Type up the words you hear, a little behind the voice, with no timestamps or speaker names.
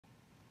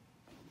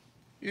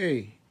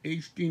Hey,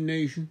 HD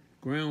Nation,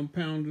 ground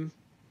pounders.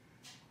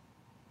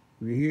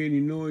 If you hear any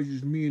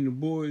noises, me and the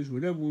boys,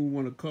 whatever we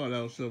want to call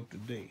ourselves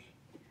today.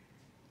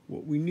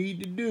 What we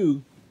need to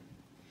do,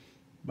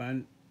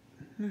 by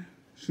as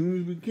soon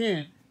as we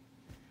can,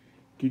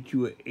 get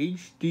you a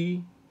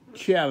HD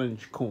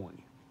challenge coin.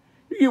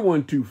 You get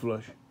one too,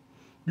 Flush.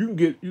 You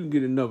can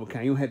get another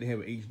kind. You don't have to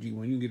have an HD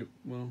one. You can get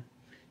well,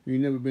 you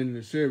ain't never been in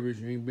the service,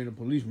 you ain't been a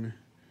policeman.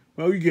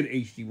 Well, you get an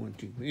HD one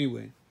too. But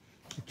anyway,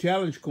 the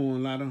challenge coin,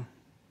 a lot of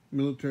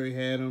military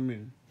had them,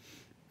 and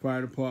fire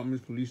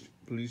departments,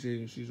 police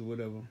agencies, or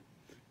whatever.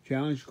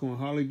 Challenge coin,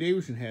 Harley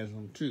Davidson has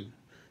them too.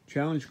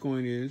 Challenge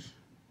coin is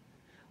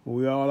when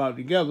we all out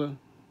together,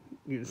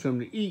 getting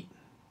something to eat.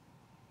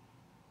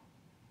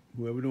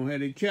 Whoever don't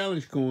have their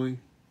challenge coin,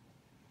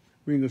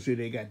 we ain't gonna say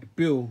they got the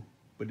bill,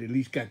 but they at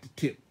least got the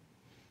tip.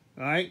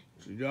 All right,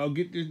 so y'all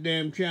get this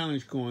damn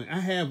challenge coin. I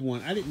have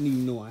one. I didn't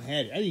even know I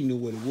had it. I didn't know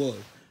what it was.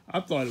 I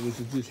thought it was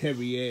just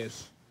heavy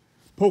ass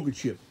poker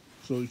chip.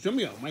 So some of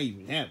y'all might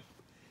even have it.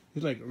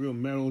 It's like a real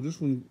metal. This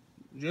one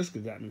Jessica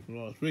got me from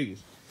Las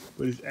Vegas,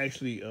 but it's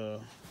actually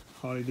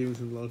Harley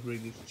Davidson Las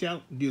Vegas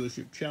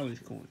dealership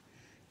challenge coin.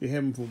 They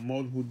have them for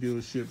multiple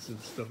dealerships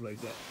and stuff like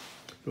that.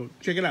 So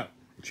check it out,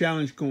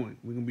 challenge coin.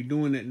 We're gonna be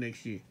doing that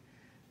next year.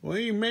 Well,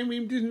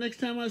 maybe just next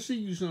time I see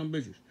you, some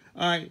bitches.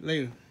 All right,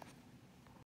 later.